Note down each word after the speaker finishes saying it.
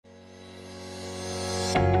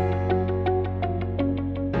Hey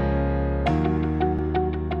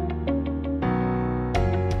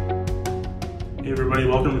everybody,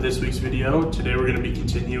 welcome to this week's video. Today we're going to be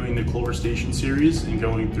continuing the Clover Station series and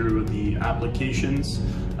going through the applications.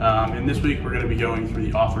 And this week we're going to be going through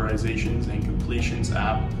the Authorizations and Completions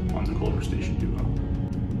app on the Clover Station Duo.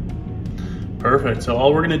 Perfect, so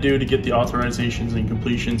all we're going to do to get the Authorizations and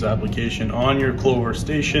Completions application on your Clover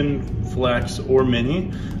Station, Flex, or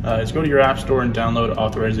Mini is go to your App Store and download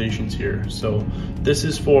Authorizations here. So this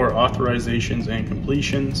is for Authorizations and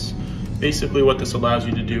Completions. Basically what this allows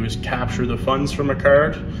you to do is capture the funds from a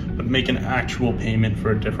card, but make an actual payment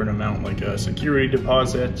for a different amount, like a security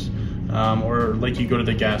deposit, or like you go to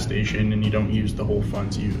the gas station and you don't use the whole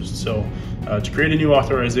funds used. So to create a new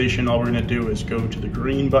authorization, all we're gonna do is go to the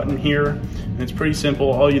green button here, and it's pretty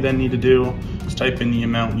simple. All you then need to do is type in the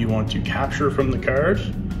amount you want to capture from the card,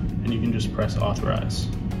 and you can just press authorize.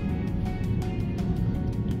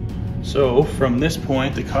 So from this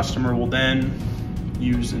point, the customer will then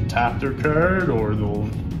use and tap their card, or they'll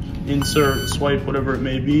insert, swipe, whatever it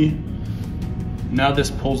may be. Now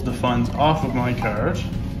this pulls the funds off of my card,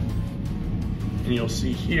 and you'll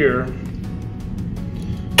see here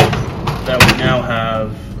that we now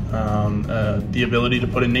have the ability to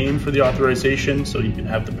put a name for the authorization, so you can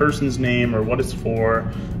have the person's name or what it's for,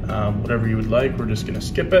 whatever you would like. We're just going to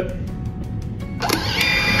skip it.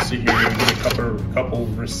 You see here you get a couple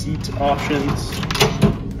receipt options,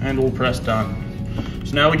 and we'll press done.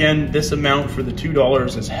 So now again, this amount for the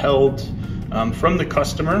 $2 is held from the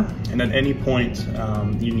customer, and at any point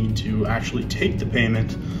you need to actually take the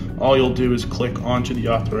payment. All you'll do is click onto the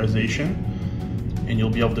authorization and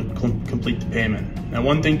you'll be able to complete the payment. Now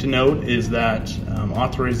one thing to note is that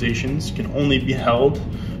authorizations can only be held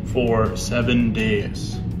for 7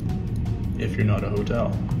 days if you're not a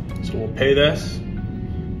hotel. So we'll pay this.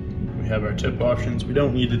 We have our tip options. We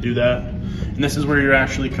don't need to do that. And this is where you're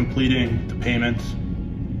actually completing the payment.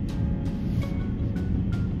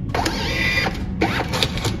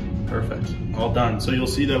 Perfect, all done. So you'll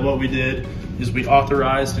see that what we did is we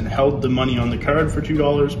authorized and held the money on the card for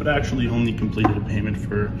 $2, but actually only completed a payment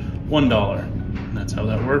for $1. And that's how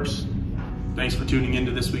that works. Thanks for tuning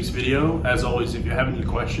into this week's video. As always, if you have any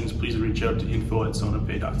questions, please reach out to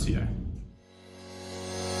info@sonapay.ca.